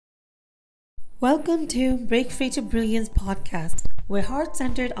Welcome to Break Free to Brilliance podcast, where heart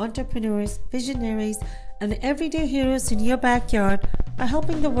centered entrepreneurs, visionaries, and everyday heroes in your backyard are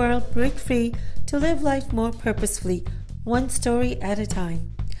helping the world break free to live life more purposefully, one story at a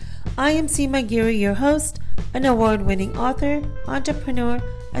time. I am Seema Giri, your host, an award winning author, entrepreneur,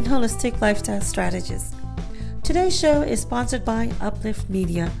 and holistic lifestyle strategist. Today's show is sponsored by Uplift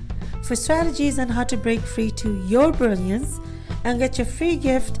Media. For strategies on how to break free to your brilliance and get your free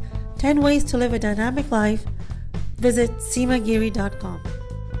gift, 10 ways to live a dynamic life, visit seemagiri.com.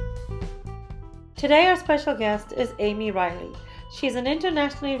 Today our special guest is Amy Riley. She's an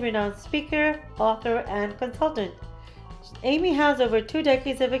internationally renowned speaker, author, and consultant. Amy has over 2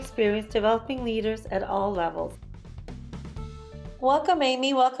 decades of experience developing leaders at all levels. Welcome,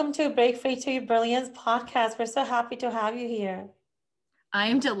 Amy. Welcome to Break Free to Your Brilliance podcast. We're so happy to have you here.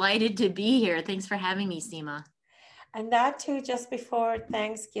 I'm delighted to be here. Thanks for having me, Seema. And that too, just before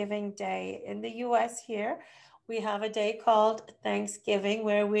Thanksgiving Day. In the US here, we have a day called Thanksgiving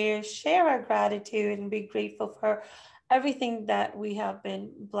where we share our gratitude and be grateful for everything that we have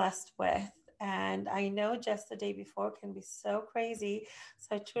been blessed with. And I know just the day before can be so crazy.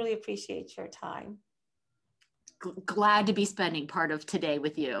 So I truly appreciate your time. Glad to be spending part of today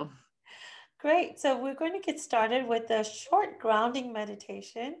with you. Great. So we're going to get started with a short grounding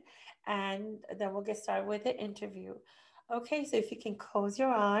meditation, and then we'll get started with the interview. Okay, so if you can close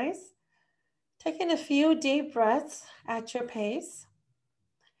your eyes, taking a few deep breaths at your pace.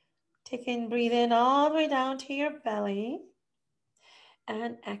 Breathe in all the way down to your belly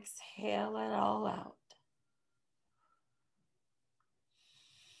and exhale it all out.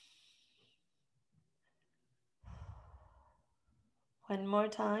 One more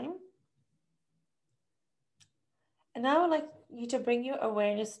time. And now I would like you to bring your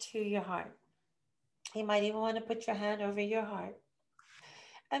awareness to your heart. You might even want to put your hand over your heart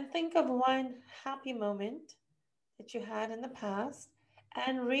and think of one happy moment that you had in the past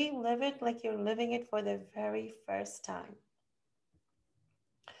and relive it like you're living it for the very first time.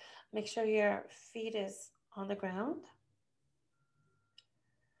 Make sure your feet is on the ground.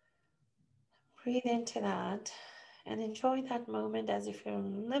 Breathe into that and enjoy that moment as if you're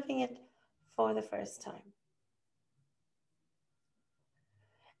living it for the first time.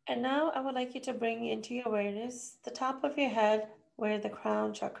 And now I would like you to bring into your awareness the top of your head where the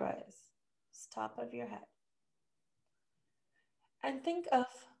crown chakra is. It's top of your head. And think of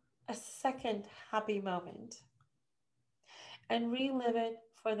a second happy moment and relive it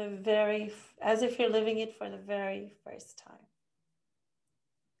for as if you're living it for the very first time.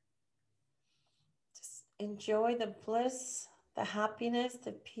 Just enjoy the bliss, the happiness,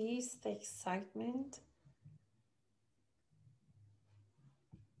 the peace, the excitement.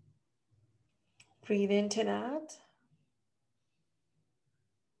 Breathe into that.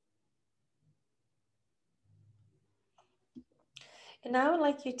 And now I would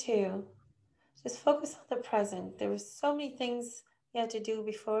like you to just focus on the present. There were so many things you had to do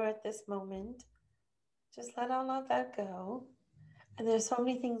before at this moment. Just let all of that go. And there's so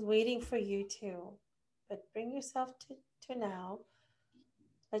many things waiting for you too. But bring yourself to now.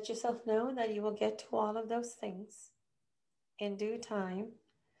 Let yourself know that you will get to all of those things in due time,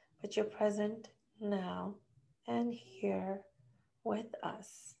 but you're present now and here with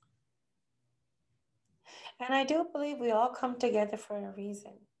us. And I do believe we all come together for a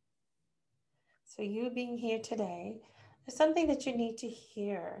reason. So you being here today, there's something that you need to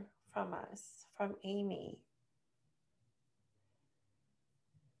hear from us, from Amy.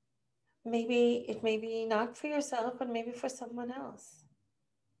 Maybe it may be not for yourself, but maybe for someone else.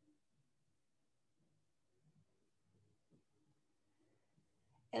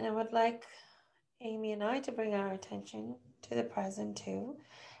 And I would like Amy and I to bring our attention to the present too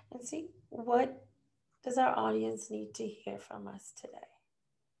and see what does our audience need to hear from us today.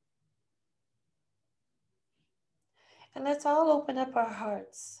 And let's all open up our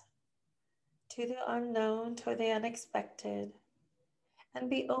hearts to the unknown, to the unexpected, and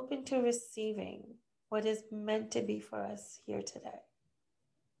be open to receiving what is meant to be for us here today.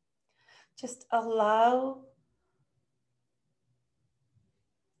 Just allow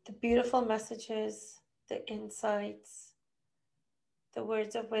the beautiful messages, the insights, the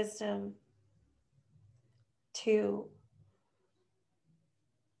words of wisdom to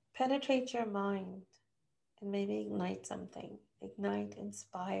penetrate your mind and maybe ignite something. Ignite,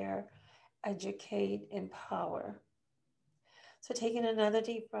 inspire, educate, empower. So taking another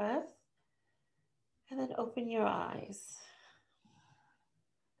deep breath and then open your eyes.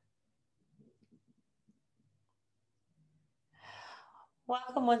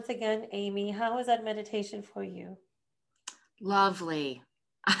 Welcome once again, Amy. How was that meditation for you? Lovely.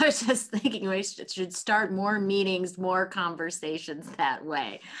 I was just thinking we should start more meetings, more conversations that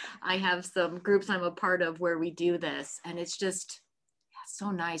way. I have some groups I'm a part of where we do this, and it's just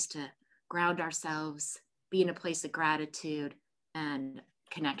so nice to ground ourselves, be in a place of gratitude and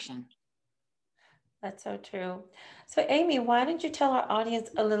connection. That's so true. So, Amy, why don't you tell our audience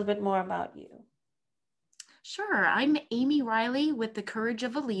a little bit more about you? Sure. I'm Amy Riley with The Courage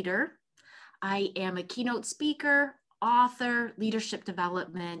of a Leader. I am a keynote speaker, author, leadership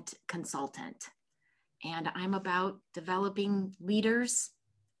development consultant, and I'm about developing leaders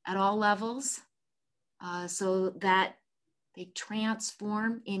at all levels so that they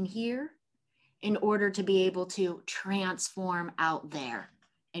transform in here in order to be able to transform out there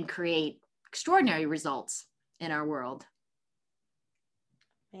and create extraordinary results in our world.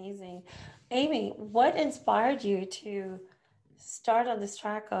 Amazing. Amy, what inspired you to start on this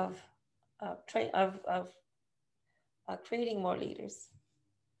track of creating more leaders?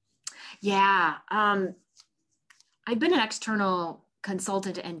 Yeah, I've been an external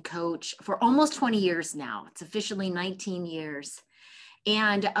consultant and coach for almost 20 years now. It's officially 19 years.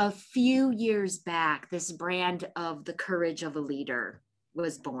 And a few years back, this brand of The Courage of a Leader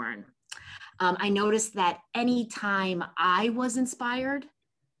was born. I noticed that anytime I was inspired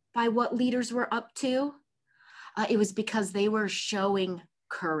by what leaders were up to, it was because they were showing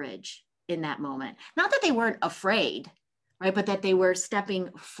courage in that moment. Not that they weren't afraid, right? But that they were stepping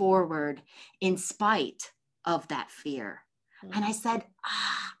forward in spite of that fear. Mm-hmm. And I said,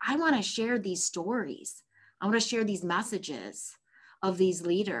 I want to share these stories. I want to share these messages of these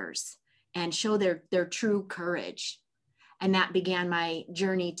leaders and show their true courage. And that began my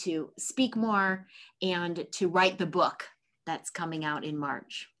journey to speak more and to write the book that's coming out in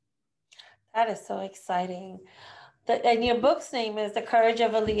March. That is so exciting. And your book's name is The Courage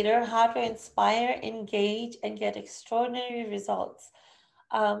of a Leader, How to Inspire, Engage, and Get Extraordinary Results.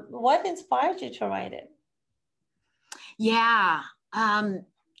 What inspired you to write it? Yeah, I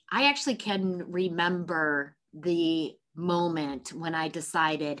actually can remember the moment when I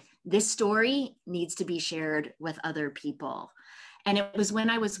decided this story needs to be shared with other people. And it was when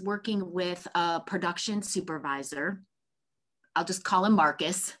I was working with a production supervisor. I'll just call him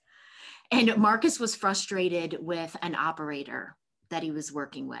Marcus. And Marcus was frustrated with an operator that he was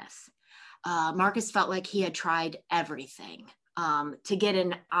working with. Marcus felt like he had tried everything to get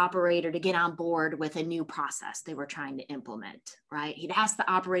an operator to get on board with a new process they were trying to implement, right? He'd ask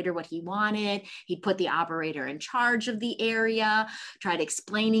the operator what he wanted. He'd put the operator in charge of the area, tried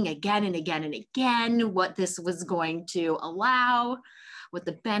explaining again and again and again what this was going to allow, what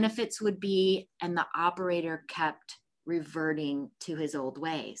the benefits would be, and the operator kept reverting to his old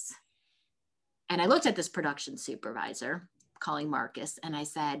ways. And I looked at this production supervisor, calling Marcus, and I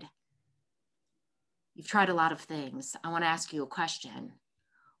said, you've tried a lot of things. I want to ask you a question.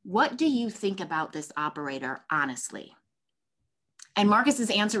 What do you think about this operator, honestly? And Marcus's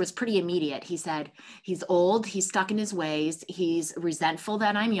answer was pretty immediate. He said, he's old, he's stuck in his ways, he's resentful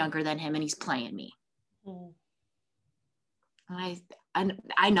that I'm younger than him, and he's playing me. Mm. And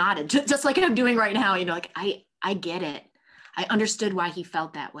I nodded, just like I'm doing right now, like I get it. I understood why he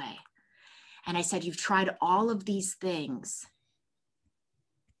felt that way. And I said, you've tried all of these things,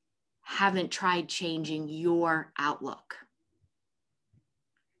 haven't tried changing your outlook.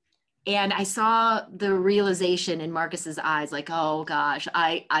 And I saw the realization in Marcus's eyes, like, oh gosh,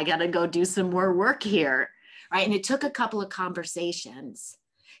 I got to go do some more work here, right? And it took a couple of conversations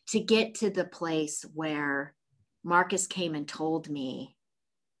to get to the place where Marcus came and told me,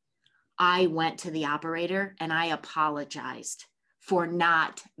 I went to the operator and I apologized for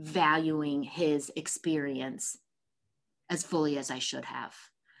not valuing his experience as fully as I should have,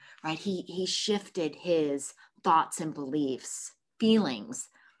 right? He shifted his thoughts and beliefs, feelings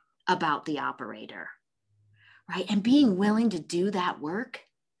about the operator, right? And being willing to do that work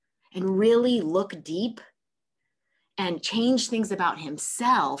and really look deep and change things about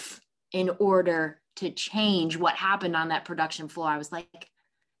himself in order to change what happened on that production floor. I was like,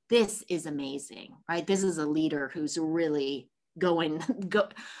 this is amazing, right? This is a leader who's really going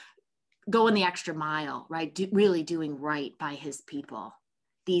the extra mile, right? Really doing right by his people.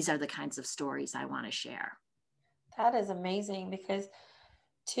 These are the kinds of stories I want to share. That is amazing, because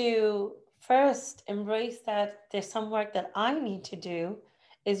to first embrace that there's some work that I need to do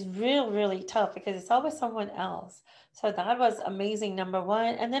is really tough, because it's always someone else. So that was amazing, number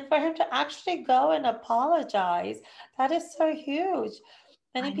one. And then for him to actually go and apologize, that is so huge.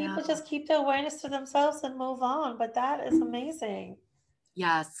 Many people just keep the awareness to themselves and move on, but that is amazing.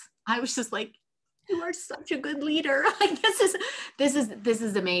 Yes. I was just like, you are such a good leader. Like, this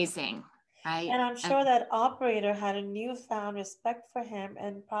is amazing. right? And I'm sure that operator had a newfound respect for him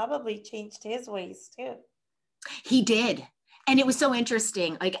and probably changed his ways too. He did. And it was so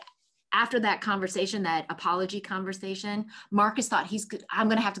interesting. Like after that conversation, that apology conversation, Marcus thought I'm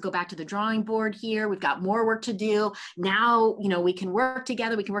going to have to go back to the drawing board here. We've got more work to do. Now, we can work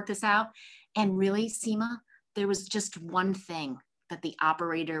together. We can work this out. And really, Seema, there was just one thing that the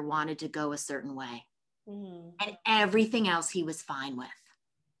operator wanted to go a certain way. And everything else he was fine with.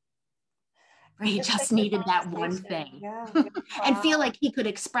 He just needed that one thing. Yeah. And feel like he could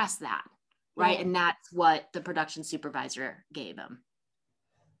express that. Right. Yeah. And that's what the production supervisor gave him.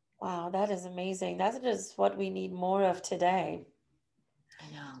 Wow, that is amazing. That is what we need more of today.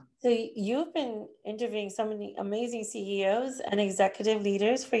 I know. So you've been interviewing so many amazing CEOs and executive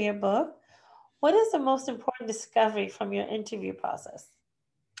leaders for your book. What is the most important discovery from your interview process?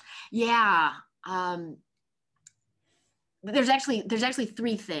 Yeah. There's actually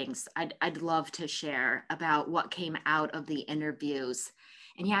 3 things I'd love to share about what came out of the interviews.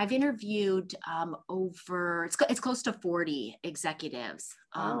 And yeah, I've interviewed it's close to 40 executives.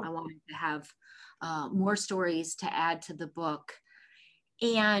 I wanted to have more stories to add to the book.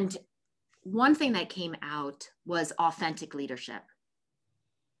 And one thing that came out was authentic leadership.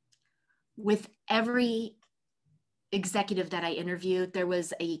 With every executive that I interviewed, there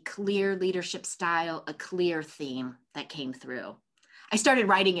was a clear leadership style, a clear theme that came through. I started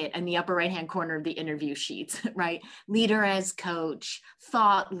writing it in the upper right-hand corner of the interview sheets, right? Leader as coach,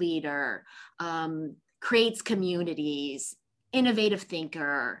 thought leader, creates communities, innovative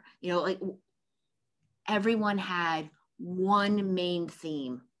thinker, like everyone had one main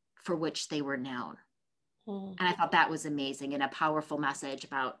theme for which they were known. And I thought that was amazing and a powerful message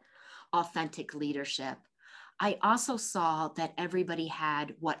about authentic leadership. I also saw that everybody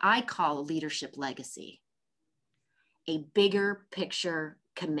had what I call a leadership legacy, a bigger picture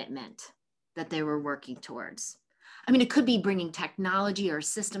commitment that they were working towards. I mean, it could be bringing technology or a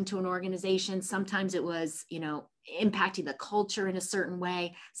system to an organization. Sometimes it was, impacting the culture in a certain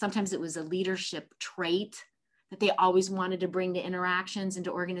way. Sometimes it was a leadership trait that they always wanted to bring to interactions and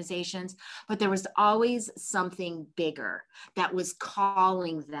to organizations. But there was always something bigger that was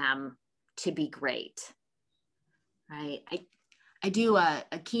calling them to be great. Right. I do a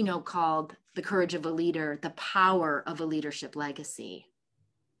keynote called The Courage of a Leader, the Power of a Leadership Legacy.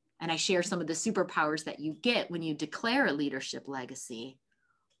 And I share some of the superpowers that you get when you declare a leadership legacy.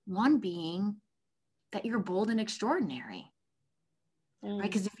 One being that you're bold and extraordinary. Right?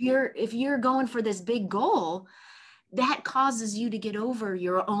 Because if you're going for this big goal, that causes you to get over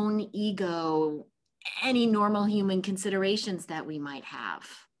your own ego, any normal human considerations that we might have.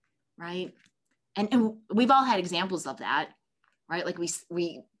 Right. And we've all had examples of that, right? Like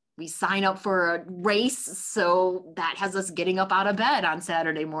we sign up for a race, so that has us getting up out of bed on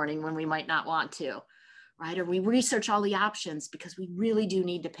Saturday morning when we might not want to, right? Or we research all the options because we really do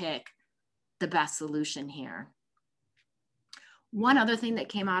need to pick the best solution here. One other thing that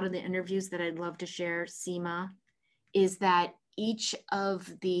came out of the interviews that I'd love to share, Seema, is that each of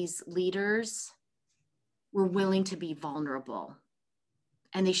these leaders were willing to be vulnerable.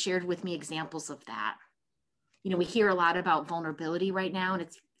 And they shared with me examples of that. We hear a lot about vulnerability right now, and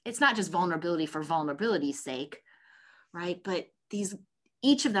it's not just vulnerability for vulnerability's sake, right? But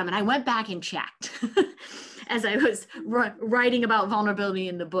each of them, and I went back and checked as I was writing about vulnerability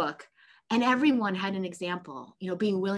in the book, and everyone had an example, being willing